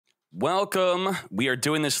Welcome. We are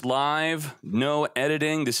doing this live, no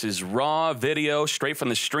editing. This is raw video straight from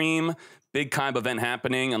the stream. Big Dkayed event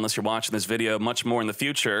happening, unless you're watching this video much more in the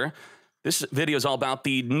future. This video is all about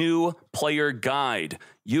the new player guide,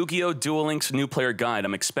 Yu-Gi-Oh! Duel Links new player guide.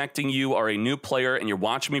 I'm expecting you are a new player and you're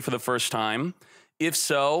watching me for the first time. If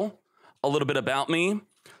so, a little bit about me.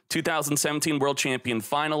 2017 World Champion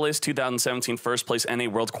finalist, 2017 first place NA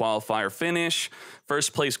World Qualifier finish,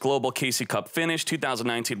 first place Global KC Cup finish,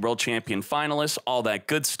 2019 World Champion finalist, all that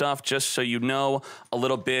good stuff, just so you know a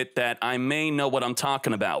little bit that I may know what I'm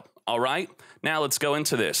talking about. All right, now let's go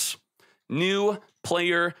into this. New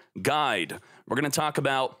player guide. We're going to talk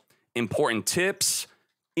about important tips,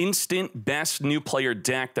 instant best new player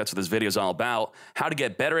deck, that's what this video is all about, how to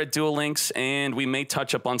get better at Duel Links, and we may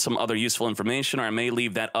touch up on some other useful information, or I may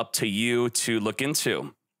leave that up to you to look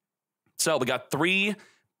into. So we got 3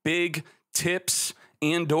 big tips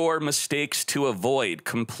and or mistakes to avoid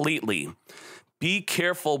completely. Be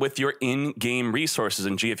careful with your in-game resources.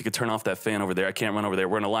 And gee, if you could turn off that fan over there, I can't run over there,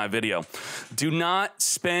 we're in a live video. Do not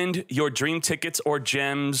spend your dream tickets or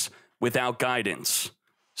gems without guidance.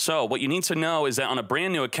 So what you need to know is that on a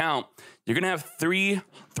brand new account, you're going to have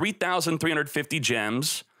 3,350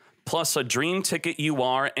 gems plus a dream ticket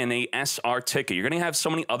UR and a SR ticket. You're going to have so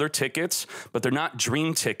many other tickets, but they're not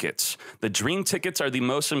dream tickets. The dream tickets are the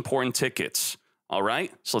most important tickets. All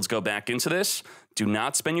right, so let's go back into this. Do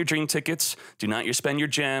not spend your dream tickets. Do not spend your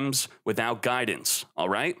gems without guidance. All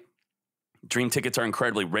right. Dream tickets are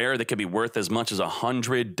incredibly rare. They could be worth as much as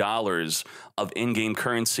 $100 of in-game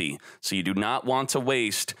currency. So you do not want to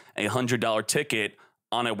waste a $100 ticket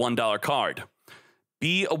on a $1 card.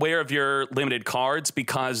 Be aware of your limited cards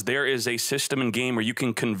because there is a system in game where you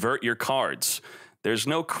can convert your cards. There's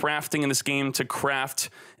no crafting in this game to craft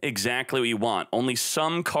exactly what you want. Only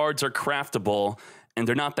some cards are craftable and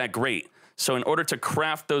they're not that great. So in order to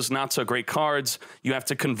craft those not so great cards, you have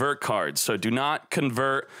to convert cards. So do not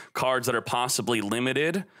convert cards that are possibly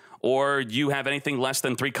limited or you have anything less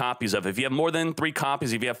than 3 copies of. If you have more than 3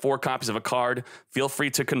 copies, if you have 4 copies of a card, feel free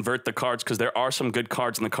to convert the cards because there are some good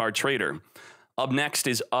cards in the card trader. Up next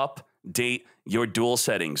is update your duel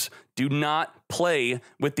settings. Do not play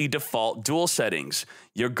with the default duel settings.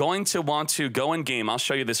 You're going to want to go in game. I'll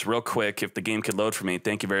show you this real quick if the game could load for me.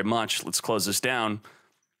 Thank you very much. Let's close this down.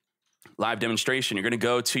 Live demonstration. You're going to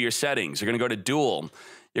go to your settings. You're going to go to Duel.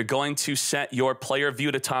 You're going to set your player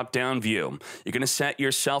view to top-down view. You're going to set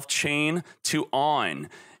your self-chain to on.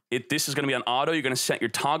 This is going to be on auto. You're going to set your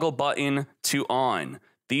toggle button to on.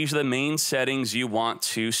 These are the main settings you want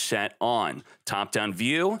to set on. Top-down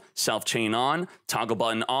view, self-chain on, toggle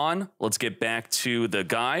button on. Let's get back to the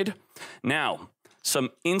guide. Now,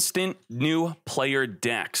 some instant new player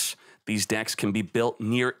decks. These decks can be built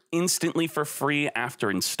near instantly for free after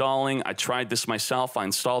installing. I tried this myself. I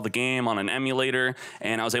installed the game on an emulator,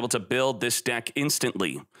 and I was able to build this deck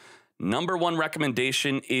instantly. Number 1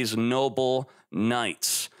 recommendation is Noble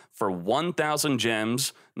Knights. For 1,000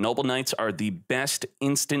 gems, Noble Knights are the best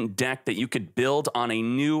instant deck that you could build on a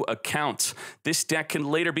new account. This deck can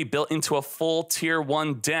later be built into a full Tier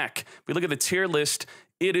 1 deck. If we look at the tier list,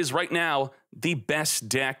 it is right now the best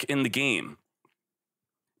deck in the game.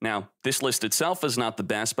 Now, this list itself is not the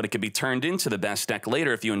best, but it can be turned into the best deck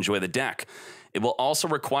later if you enjoy the deck. It will also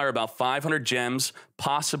require about 500 gems,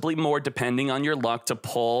 possibly more depending on your luck, to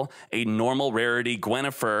pull a normal rarity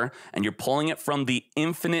Gwynnifer, and you're pulling it from the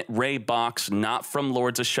Infinite Ray box, not from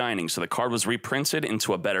Lords of Shining. So the card was reprinted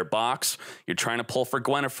into a better box. You're trying to pull for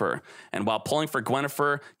Gwynnifer. And while pulling for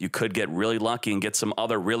Gwynnifer, you could get really lucky and get some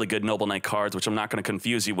other really good Noble Knight cards, which I'm not going to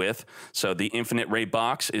confuse you with. So the Infinite Ray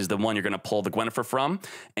box is the one you're going to pull the Gwynnifer from.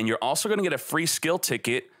 And you're also going to get a free skill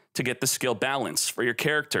ticket to get the skill balance for your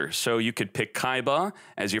character. So you could pick Kaiba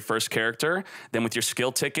as your first character, then with your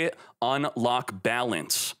skill ticket, unlock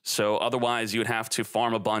balance. So otherwise you would have to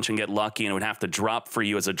farm a bunch and get lucky and it would have to drop for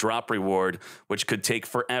you as a drop reward, which could take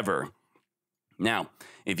forever. Now,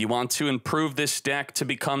 if you want to improve this deck to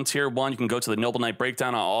become Tier 1, you can go to the Noble Knight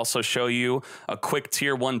Breakdown. I'll also show you a quick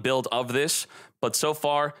Tier 1 build of this. But so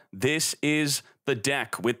far, this is the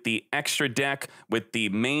deck with the extra deck, with the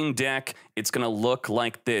main deck. It's going to look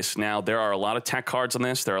like this. Now, there are a lot of tech cards on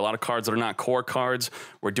this. There are a lot of cards that are not core cards.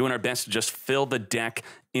 We're doing our best to just fill the deck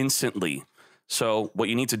instantly. So what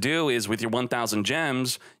you need to do is with your 1,000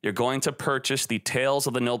 gems, you're going to purchase the Tales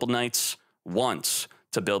of the Noble Knights once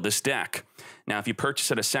to build this deck. Now, if you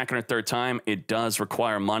purchase it a second or third time, it does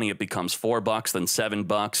require money. It becomes $4, then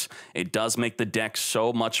 $7. It does make the deck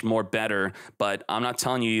so much more better, but I'm not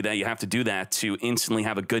telling you that you have to do that to instantly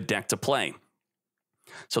have a good deck to play.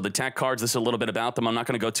 So the tech cards, this is a little bit about them. I'm not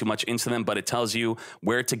going to go too much into them, but it tells you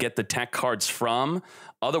where to get the tech cards from.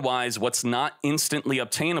 Otherwise, what's not instantly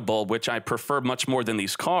obtainable, which I prefer much more than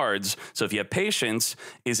these cards, so if you have patience,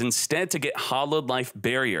 is instead to get Hollowed Life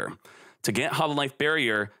Barrier. To get Hollowed Life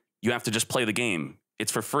Barrier, you have to just play the game.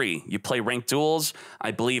 It's for free. You play ranked duels.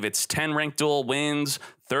 I believe it's 10 ranked duel wins,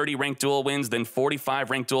 30 ranked duel wins, then 45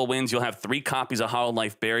 ranked duel wins. You'll have 3 copies of Hollowed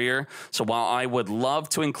Life Barrier. So while I would love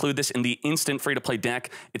to include this in the instant free-to-play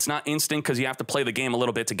deck, it's not instant because you have to play the game a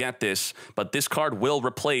little bit to get this, but this card will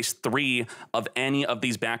replace 3 of any of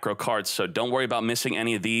these back row cards, so don't worry about missing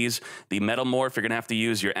any of these. The Metal Morph, you're going to have to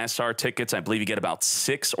use your SR tickets. I believe you get about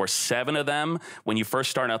 6 or 7 of them when you first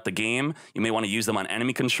start out the game. You may want to use them on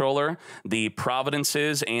enemy controller. The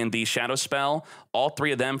Providences and the Shadow Spell, all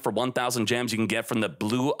 3 of them for 1,000 gems you can get from the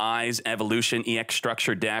Blue Eyes Evolution EX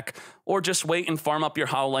Structure deck, or just wait and farm up your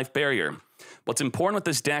Hollowed Life Barrier. What's important with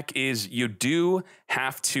this deck is you do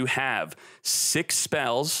have to have 6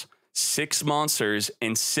 spells, 6 monsters,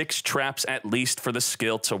 and 6 traps at least for the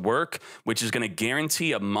skill to work, which is going to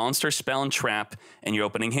guarantee a monster, spell, and trap in your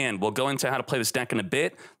opening hand. We'll go into how to play this deck in a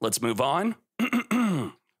bit. Let's move on.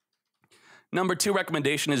 Number 2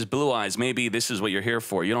 recommendation is Blue Eyes. Maybe this is what you're here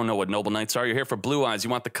for. You don't know what Noble Knights are. You're here for Blue Eyes. You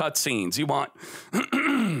want the cutscenes. You want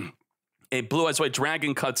a Blue Eyes White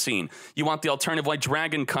Dragon cutscene. You want the alternative White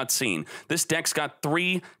Dragon cutscene. This deck's got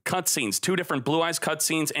 3 cutscenes, 2 different Blue Eyes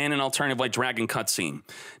cutscenes and an alternative White Dragon cutscene.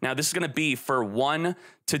 Now, this is going to be for 1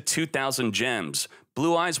 to 2,000 gems.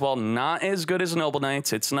 Blue Eyes, while not as good as Noble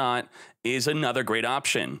Knights, it's not, is another great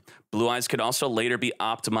option. Blue Eyes could also later be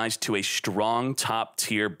optimized to a strong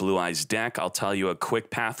top-tier Blue Eyes deck. I'll tell you a quick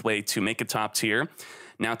pathway to make it top tier.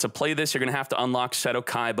 Now, to play this, you're going to have to unlock Seto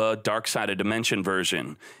Kaiba Dark Side of Dimension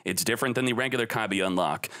version. It's different than the regular Kaiba you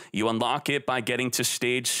unlock. You unlock it by getting to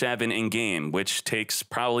stage 7 in-game, which takes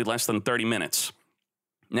probably less than 30 minutes.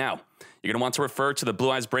 Now, you're going to want to refer to the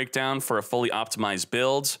Blue Eyes breakdown for a fully optimized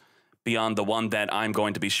build beyond the one that I'm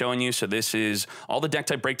going to be showing you. So this is all the deck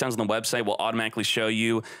type breakdowns on the website will automatically show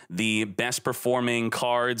you the best performing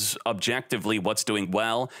cards objectively, what's doing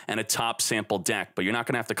well, and a top sample deck. But you're not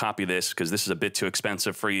going to have to copy this because this is a bit too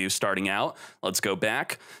expensive for you starting out. Let's go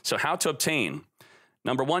back. So how to obtain.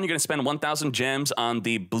 Number 1, you're going to spend 1,000 gems on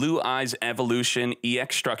the Blue Eyes Evolution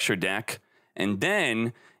EX Structure deck. And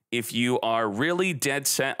then if you are really dead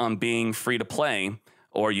set on being free to play,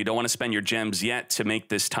 or you don't want to spend your gems yet to make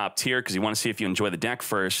this top tier because you want to see if you enjoy the deck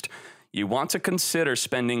first, you want to consider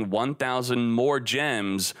spending 1,000 more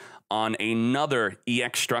gems on another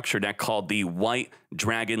EX Structure deck called the White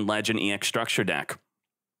Dragon Legend EX Structure deck.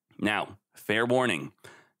 Now, fair warning,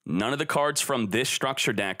 none of the cards from this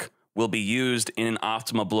structure deck will be used in an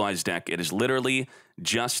optimal Blue Eyes deck. It is literally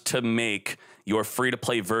just to make your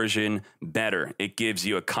free-to-play version better. It gives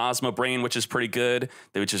you a Cosmo Brain, which is pretty good,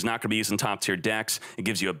 which is not going to be used in top-tier decks. It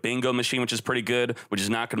gives you a Bingo Machine, which is pretty good, which is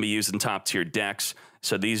not going to be used in top-tier decks.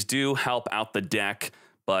 So these do help out the deck,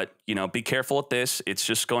 but, you know, be careful with this. It's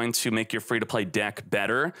just going to make your free-to-play deck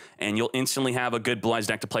better, and you'll instantly have a good Blue Eyes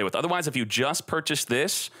deck to play with. Otherwise, if you just purchase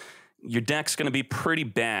this, your deck's going to be pretty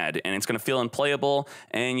bad, and it's going to feel unplayable,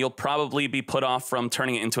 and you'll probably be put off from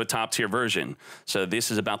turning it into a top-tier version. So this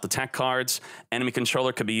is about the tech cards. Enemy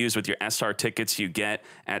controller could be used with your SR tickets you get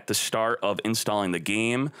at the start of installing the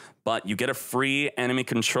game, but you get a free enemy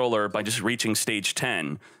controller by just reaching stage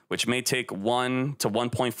 10, which may take 1 to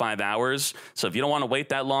 1.5 hours. So if you don't want to wait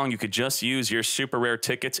that long, you could just use your super rare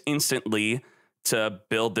tickets instantly to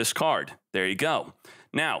build this card. There you go.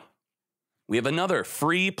 Now, we have another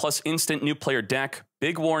free plus instant new player deck.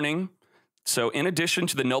 Big warning. So in addition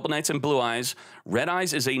to the Noble Knights and Blue Eyes, Red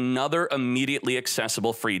Eyes is another immediately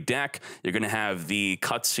accessible free deck. You're going to have the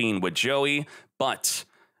cutscene with Joey, but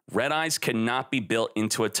Red Eyes cannot be built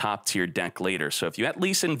into a top tier deck later. So if you at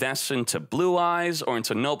least invest into Blue Eyes or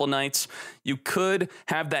into Noble Knights, you could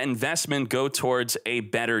have that investment go towards a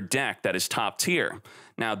better deck that is top tier.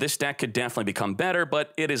 Now, this deck could definitely become better,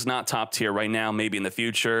 but it is not top tier right now. Maybe in the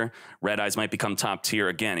future, Red Eyes might become top tier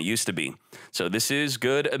again. It used to be. So this is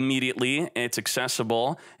good immediately. It's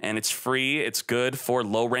accessible, and it's free. It's good for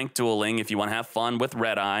low-rank dueling if you want to have fun with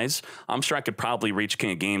Red Eyes. I'm sure I could probably reach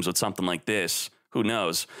King of Games with something like this. Who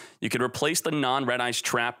knows? You could replace the non-Red Eyes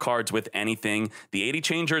trap cards with anything. The 80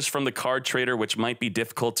 changers from the card trader, which might be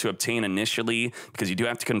difficult to obtain initially because you do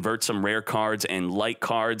have to convert some rare cards and light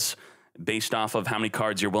cards based off of how many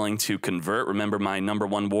cards you're willing to convert. Remember my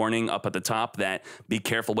 #1 warning up at the top that be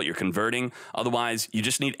careful what you're converting. Otherwise, you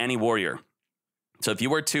just need any warrior. So if you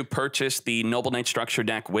were to purchase the Noble Knight structure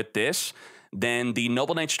deck with this, then the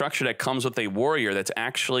Noble Knight structure deck comes with a warrior that's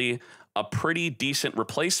actually a pretty decent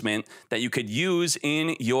replacement that you could use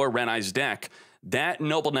in your Red Eyes deck. That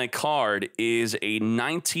Noble Knight card is a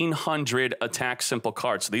 1900 attack simple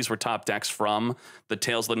card. So these were top decks from the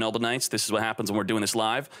Tales of the Noble Knights. This is what happens when we're doing this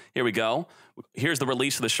live. Here we go. Here's the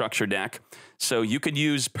release of the structure deck. So you could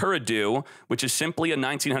use Peridou, which is simply a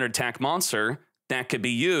 1900 attack monster that could be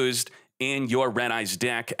used in your Red Eyes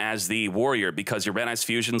deck as the warrior, because your Red Eyes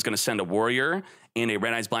Fusion is going to send a warrior and a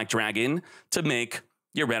Red Eyes Black Dragon to make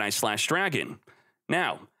your Red Eyes / Dragon.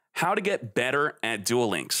 Now, how to get better at Duel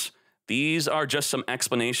Links. These are just some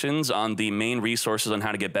explanations on the main resources on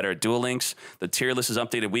how to get better at Duel Links. The tier list is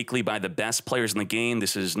updated weekly by the best players in the game.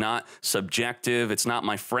 This is not subjective. It's not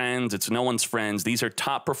my friends. It's no one's friends. These are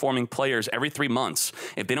top performing players every 3 months.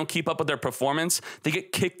 If they don't keep up with their performance, they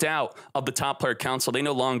get kicked out of the top player council. They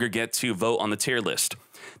no longer get to vote on the tier list.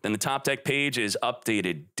 Then the top deck page is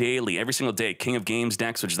updated daily, every single day. King of Games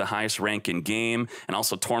decks, which is the highest rank in game, and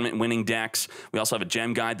also tournament winning decks. We also have a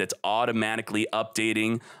gem guide that's automatically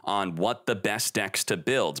updating on what the best decks to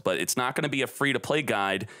build. But it's not going to be a free to play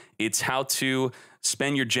guide. It's how to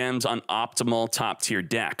spend your gems on optimal top tier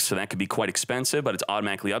decks. So that could be quite expensive, but it's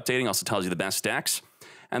automatically updating. Also tells you the best decks.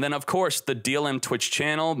 And then, of course, the DLM Twitch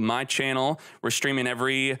channel, my channel. We're streaming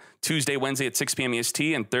every Tuesday, Wednesday at 6 p.m.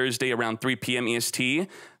 EST and Thursday around 3 p.m. EST.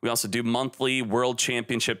 We also do monthly World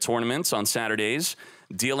Championship tournaments on Saturdays.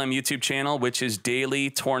 DLM YouTube channel, which is daily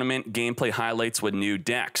tournament gameplay highlights with new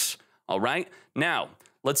decks. All right? Now,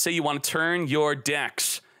 let's say you want to turn your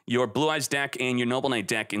decks, your Blue Eyes deck and your Noble Knight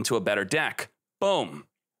deck into a better deck. Boom.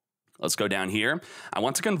 Let's go down here. I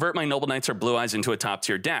want to convert my Noble Knights or Blue Eyes into a top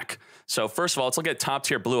tier deck. So first of all, let's look at top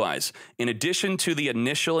tier Blue Eyes. In addition to the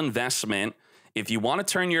initial investment, if you want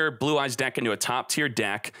to turn your Blue Eyes deck into a top tier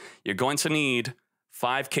deck, you're going to need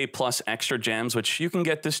 5K plus extra gems, which you can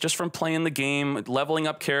get this just from playing the game, leveling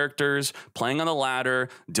up characters, playing on the ladder,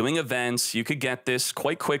 doing events. You could get this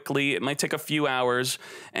quite quickly. It might take a few hours.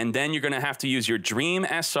 And then you're going to have to use your Dream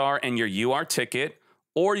SR and your UR ticket.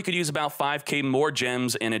 Or you could use about 5K more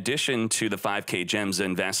gems in addition to the 5K gems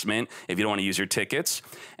investment if you don't want to use your tickets.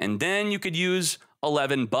 And then you could use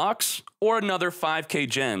 $11 or another 5K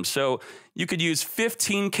gems. So you could use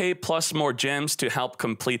 15K plus more gems to help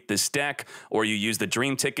complete this deck, or you use the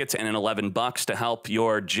dream tickets and an $11 to help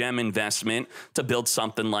your gem investment to build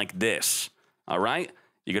something like this. All right?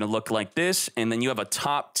 You're going to look like this, and then you have a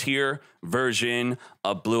top tier version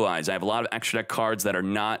of Blue Eyes. I have a lot of extra deck cards that are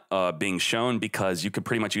not being shown because you could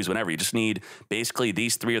pretty much use whatever. You just need basically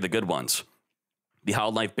these 3 are the good ones. The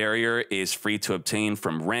Howled Life Barrier is free to obtain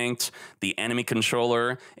from Ranked. The Enemy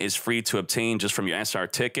Controller is free to obtain just from your SR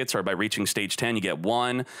tickets, or by reaching stage 10, you get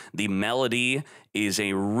 1. The Melody is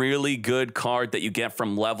a really good card that you get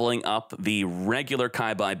from leveling up the regular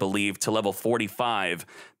Kaiba, I believe, to level 45.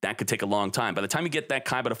 That could take a long time. By the time you get that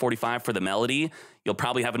Kaiba to 45 for the Melody, you'll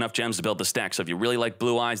probably have enough gems to build the stack. So if you really like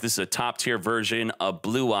Blue Eyes, this is a top tier version of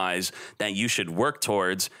Blue Eyes that you should work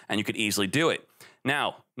towards, and you could easily do it.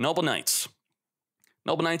 Now, Noble Knights.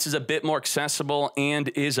 Noble Knights is a bit more accessible and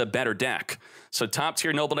is a better deck. So top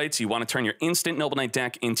tier Noble Knights, you want to turn your instant Noble Knight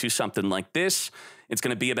deck into something like this. It's going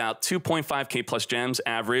to be about 2.5K plus gems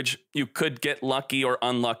average. You could get lucky or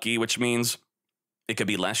unlucky, which means it could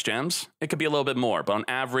be less gems. It could be a little bit more, but on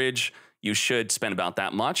average, you should spend about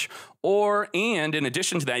that much. And in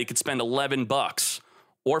addition to that, you could spend $11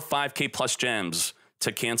 or 5K plus gems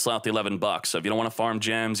to cancel out the $11. So if you don't want to farm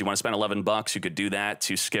gems, you want to spend $11, you could do that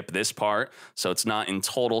to skip this part. So it's not in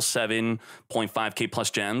total 7.5K plus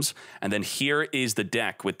gems. And then here is the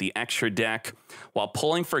deck with the extra deck. While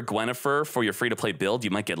pulling for Gwynnifer for your free-to-play build, you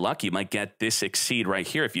might get lucky. You might get this Exceed right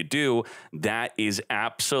here. If you do, that is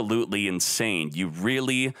absolutely insane. You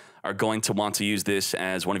really are going to want to use this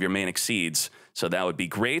as one of your main Exceeds. So that would be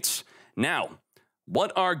great. Now,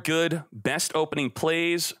 what are good best opening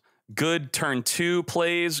plays? Good turn 2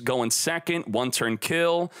 plays, going second, 1 turn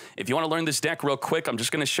kill. If you want to learn this deck real quick, I'm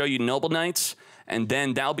just going to show you Noble Knights, and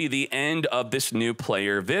then that'll be the end of this new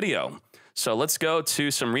player video. So let's go to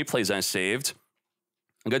some replays I saved.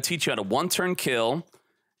 I'm going to teach you how to 1 turn kill,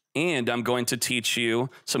 and I'm going to teach you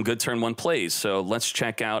some good turn 1 plays. So let's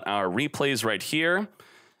check out our replays right here.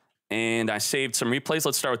 And I saved some replays.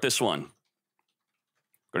 Let's start with this one.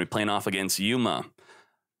 We're going to be playing off against Yuma.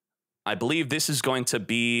 I believe this is going to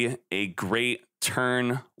be a great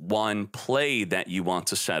turn 1 play that you want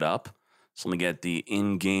to set up. So let me get the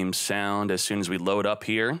in-game sound as soon as we load up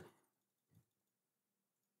here.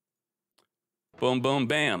 Boom, boom,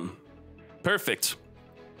 bam. Perfect.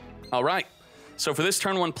 All right. So for this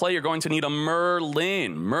turn 1 play, you're going to need a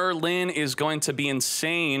Merlin. Merlin is going to be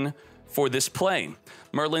insane for this play.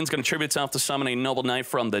 Merlin's going to tribute itself to summon a Noble Knight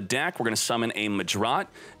from the deck. We're going to summon a Madrat.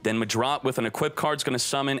 Then Madrat with an equip card is going to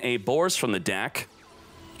summon a Boars from the deck.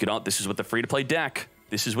 You This is with the free-to-play deck.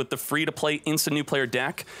 This is with the free-to-play instant new player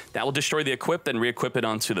deck. That will destroy the equip, then re-equip it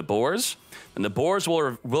onto the boars. And the boars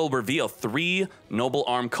will reveal 3 Noble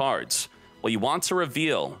Arm cards. Well, you want to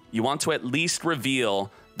at least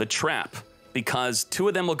reveal the trap, because 2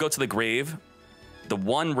 of them will go to the grave. The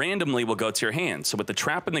 1 randomly will go to your hand. So with the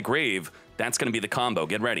trap in the grave, that's going to be the combo.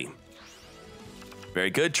 Get ready. Very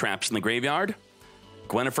good. Traps in the graveyard.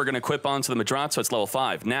 Gwynnefer going to equip onto the Madrat, so it's level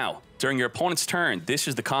 5. Now, during your opponent's turn, this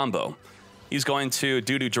is the combo. He's going to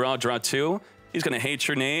draw 2. He's going to hate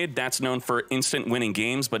your nade. That's known for instant winning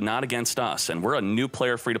games, but not against us. And we're a new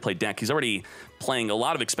player free-to-play deck. He's already playing a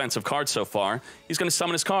lot of expensive cards so far. He's going to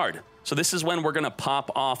summon his card. So this is when we're going to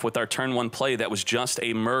pop off with our turn 1 play that was just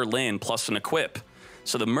a Merlin plus an equip.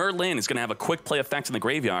 So the Merlin is going to have a quick play effect in the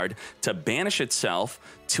graveyard to banish itself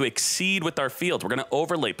to exceed with our field. We're going to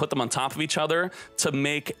overlay, put them on top of each other to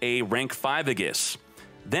make a rank 5 Aegis.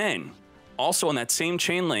 Then, also on that same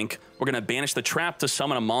chain link, we're going to banish the trap to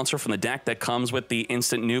summon a monster from the deck that comes with the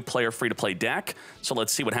instant new player free-to-play deck. So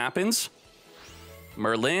let's see what happens.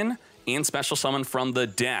 Merlin and special summon from the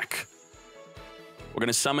deck. We're going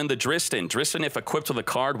to summon the Dristan. Dristan, if equipped with a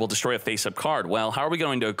card, will destroy a face-up card. Well, how are we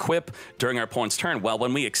going to equip during our opponent's turn? Well,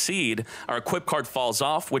 when we exceed, our equip card falls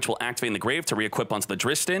off, which will activate in the grave to re-equip onto the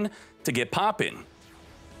Dristan to get poppin'.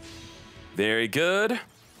 Very good.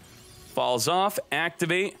 Falls off,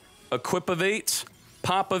 activate, equipivate,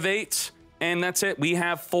 popivate, and that's it. We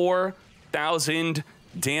have 4,000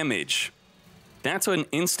 damage. That's what an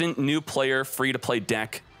instant new player free-to-play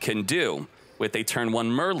deck can do with a turn 1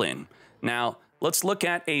 Merlin. Now, let's look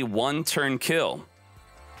at a 1-turn kill.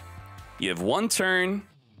 You have 1 turn,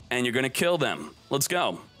 and you're going to kill them. Let's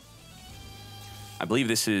go. I believe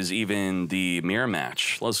this is even the mirror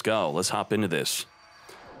match. Let's go. Let's hop into this.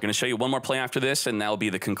 I'm going to show you one more play after this, and that will be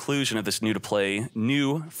the conclusion of this new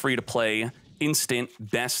free-to-play instant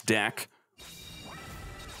best deck.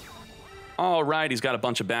 All right, he's got a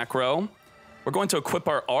bunch of back row. We're going to equip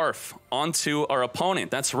our ARF onto our opponent.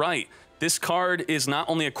 That's right. This card is not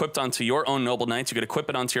only equipped onto your own Noble Knights, you can equip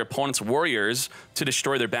it onto your opponent's warriors to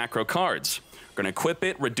destroy their back row cards. We're going to equip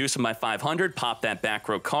it, reduce them by 500, pop that back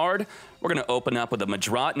row card. We're going to open up with a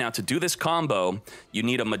Madrat. Now, to do this combo, you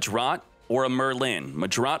need a Madrat or a Merlin.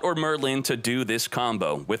 Madrat or Merlin to do this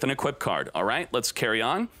combo with an equip card. All right, let's carry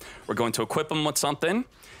on. We're going to equip them with something.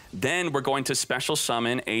 Then we're going to special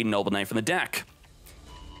summon a Noble Knight from the deck.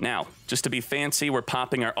 Now, just to be fancy, we're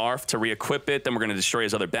popping our ARF to re-equip it. Then we're going to destroy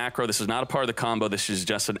his other back row. This is not a part of the combo. This is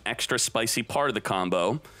just an extra spicy part of the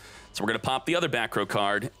combo. So we're going to pop the other back row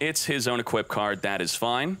card. It's his own equip card. That is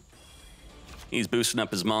fine. He's boosting up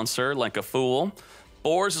his monster like a fool.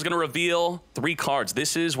 Boars is going to reveal 3 cards.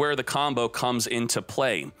 This is where the combo comes into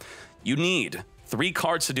play. You need 3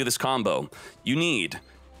 cards to do this combo. You need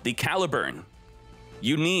the Caliburn.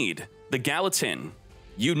 You need the Gallatin.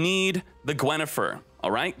 You need the Gwynnefer. All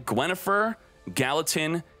right, Gwynnefer,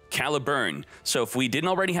 Gallatin, Caliburn. So if we didn't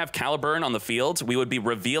already have Caliburn on the field, we would be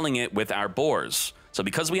revealing it with our boars. So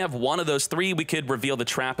because we have one of those 3, we could reveal the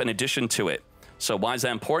trap in addition to it. So why is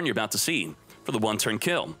that important? You're about to see for the 1-turn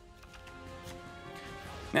kill.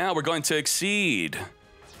 Now we're going to exceed.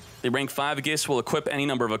 The rank 5 Aegis will equip any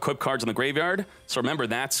number of equip cards in the graveyard. So remember,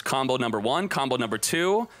 that's combo number 1, combo number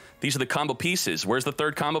 2. These are the combo pieces. Where's the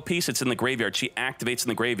 3rd combo piece? It's in the graveyard. She activates in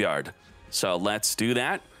the graveyard. So let's do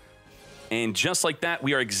that. And just like that,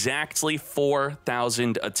 we are exactly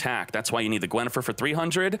 4,000 attack. That's why you need the Gwynnefer for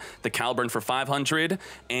 300, the Caliburn for 500,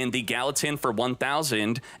 and the Gallatin for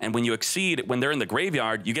 1,000. And when you exceed, when they're in the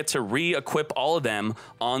graveyard, you get to re-equip all of them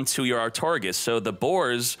onto your Artorgus. So the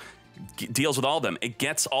boars deals with all of them. It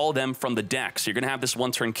gets all of them from the deck. So you're going to have this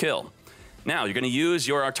 1-turn kill. Now, you're going to use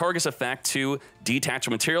your Artorgus effect to detach a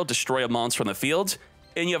material, destroy a monster from the field,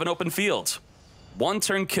 and you have an open field.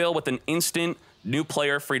 1-turn kill with an instant new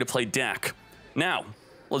player free-to-play deck. Now,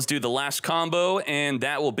 let's do the last combo, and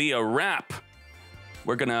that will be a wrap.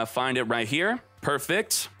 We're going to find it right here.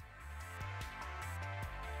 Perfect.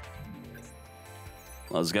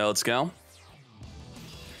 Let's go, let's go.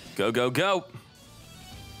 Go, go, go.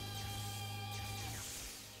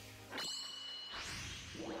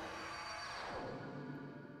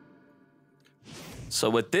 So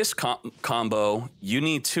with this combo, you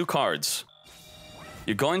need 2 cards.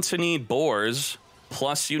 You're going to need boars,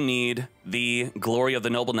 plus you need the Glory of the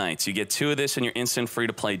Noble Knights. You get 2 of this in your instant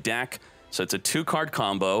free-to-play deck, so it's a 2-card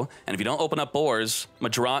combo. And if you don't open up boars,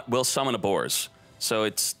 Madrat will summon a boars. So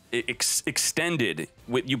it's extended.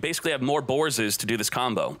 You basically have more boarses to do this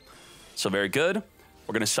combo. So very good.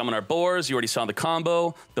 We're going to summon our boars. You already saw the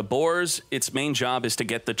combo. The boars, its main job is to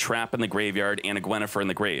get the trap in the graveyard and a Gwynnefer in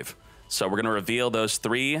the grave. So we're going to reveal those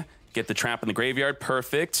 3 Get the trap in the graveyard.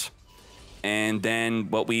 Perfect. And then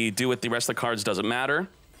what we do with the rest of the cards doesn't matter.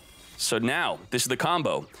 So now, this is the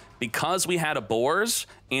combo. Because we had a Boars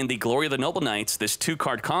and the Glory of the Noble Knights, this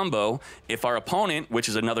 2-card combo, if our opponent, which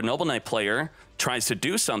is another Noble Knight player, tries to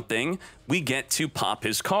do something, we get to pop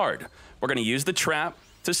his card. We're going to use the trap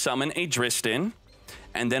to summon a Dristan,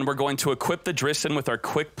 and then we're going to equip the Dristan with our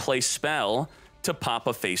quick play spell to pop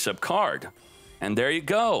a face-up card. And there you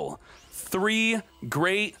go. 3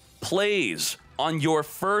 great plays on your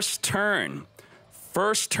first turn.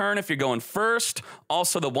 First turn if you're going first.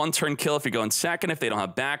 Also the 1-turn kill if you're going second. If they don't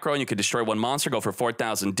have back row and you can destroy 1 monster, go for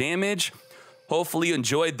 4,000 damage. Hopefully you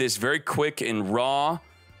enjoyed this very quick and raw,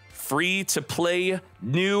 free-to-play,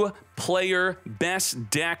 new player, best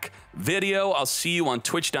deck video. I'll see you on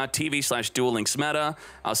twitch.tv/duellinksmeta.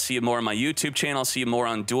 I'll see you more on my YouTube channel. I'll see you more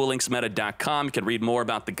on duellinksmeta.com. You can read more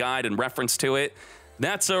about the guide and reference to it.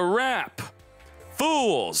 That's a wrap.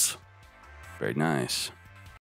 Fools. Very nice.